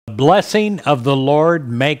blessing of the Lord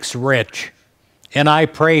makes rich. And I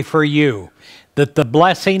pray for you that the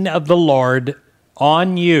blessing of the Lord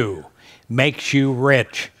on you makes you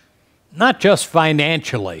rich, not just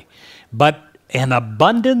financially, but an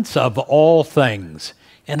abundance of all things,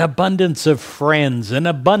 an abundance of friends, an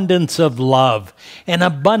abundance of love, an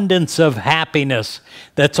abundance of happiness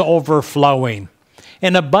that's overflowing,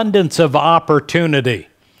 an abundance of opportunity,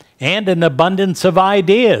 and an abundance of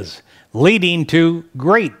ideas leading to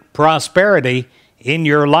great prosperity in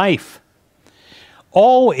your life.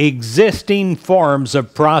 All existing forms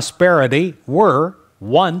of prosperity were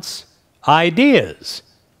once ideas,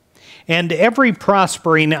 and every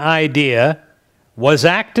prospering idea was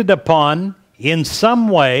acted upon in some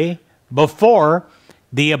way before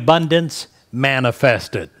the abundance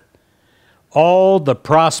manifested. All the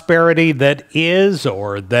prosperity that is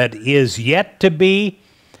or that is yet to be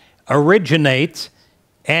originates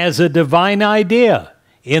as a divine idea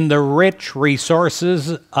in the rich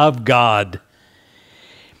resources of God.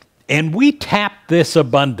 And we tap this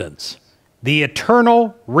abundance, the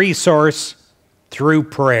eternal resource, through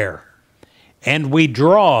prayer. And we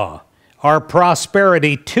draw our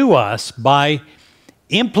prosperity to us by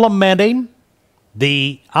implementing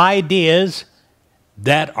the ideas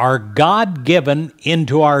that are God-given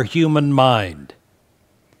into our human mind.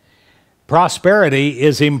 Prosperity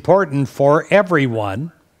is important for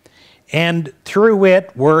everyone, and through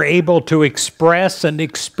it we're able to express and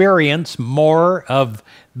experience more of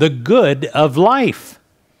the good of life.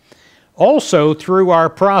 Also, through our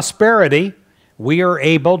prosperity, we are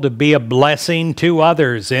able to be a blessing to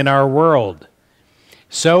others in our world.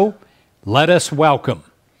 So, let us welcome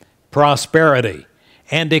prosperity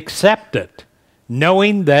and accept it,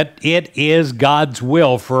 knowing that it is God's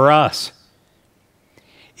will for us.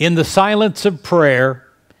 In the silence of prayer,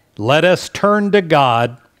 let us turn to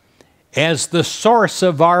God as the source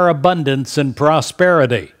of our abundance and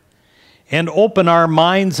prosperity, and open our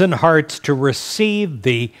minds and hearts to receive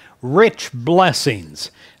the rich blessings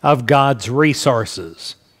of God's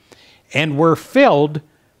resources. And we're filled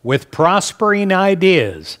with prospering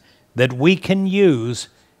ideas that we can use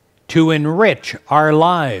to enrich our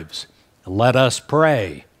lives. Let us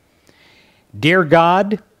pray. Dear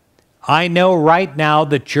God, I know right now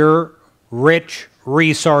that your rich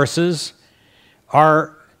resources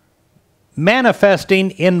are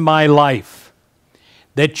manifesting in my life,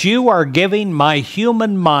 that you are giving my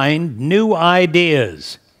human mind new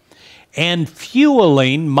ideas and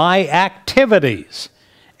fueling my activities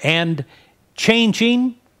and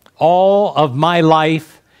changing all of my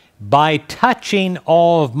life by touching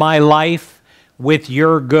all of my life with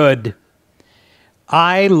your good.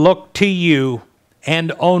 I look to you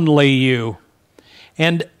and only you.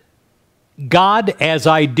 And God, as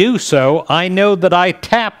I do so, I know that I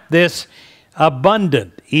tap this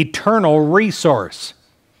abundant, eternal resource.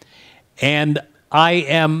 And I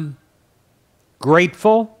am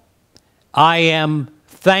grateful, I am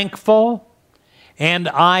thankful, and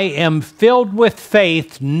I am filled with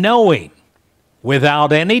faith, knowing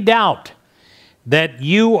without any doubt that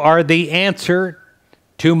you are the answer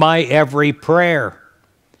to my every prayer.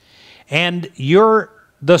 And you're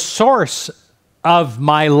the source of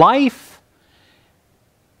my life.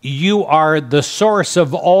 You are the source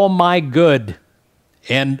of all my good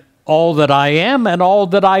and all that I am and all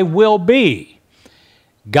that I will be.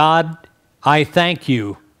 God, I thank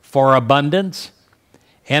you for abundance,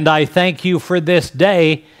 and I thank you for this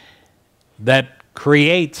day that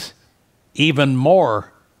creates even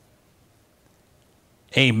more.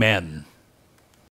 Amen.